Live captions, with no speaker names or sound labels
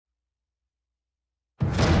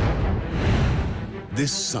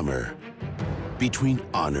This summer, between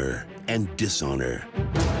honor and dishonor,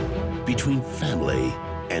 between family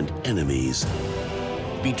and enemies,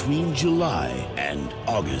 between July and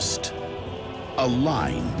August, a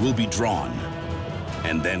line will be drawn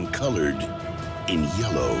and then colored in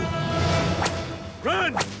yellow.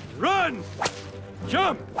 Run! Run!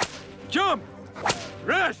 Jump! Jump!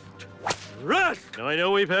 Rest! Rest! Now, I know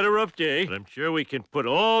we've had a rough day, but I'm sure we can put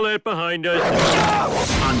all that behind us.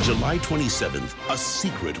 On July 27th, a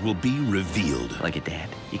secret will be revealed. Look at that.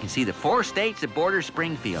 You can see the 4 states that border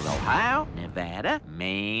Springfield: Ohio, Nevada,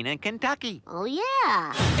 Maine, and Kentucky. Oh,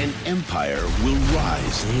 yeah. An empire will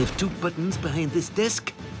rise. I have 2 buttons behind this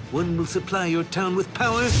desk. One will supply your town with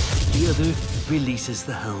power, the other releases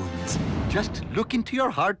the hounds. Just look into your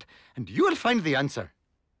heart, and you will find the answer.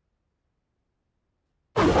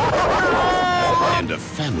 And a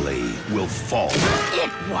family will fall.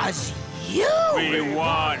 It was you! We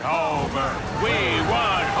want Homer! We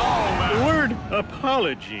want Homer! The word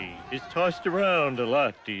apology is tossed around a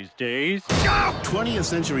lot these days. 20th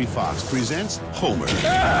Century Fox presents Homer.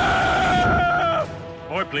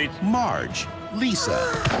 More, please. Marge,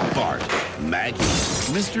 Lisa, Bart, Maggie,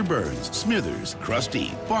 Mr. Burns, Smithers,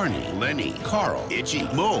 Krusty, Barney, Lenny, Carl, Itchy,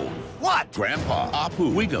 Moe. What? Grandpa,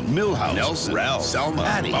 Apu, Wiggum, Milhouse, Nelson, Ralph, Selma,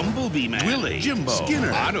 Patty, Bumblebee Man, Willie, Jimbo,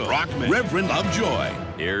 Skinner, Otto, Rockman, Reverend Lovejoy.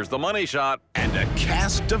 Here's the money shot. And a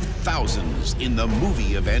cast of thousands in the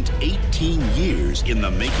movie event 18 years in the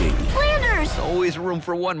making. Flanders! Always room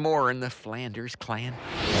for one more in the Flanders clan.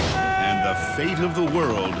 And the fate of the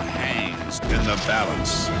world hangs in the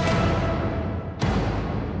balance.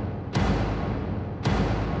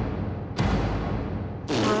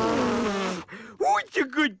 Who's a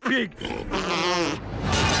good pig?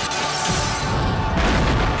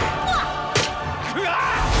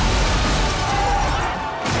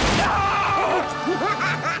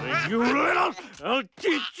 You little, I'll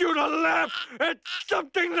teach you to laugh at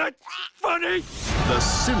something that's funny. The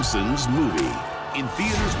Simpsons movie. In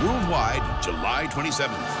theaters worldwide, July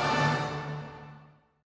 27th.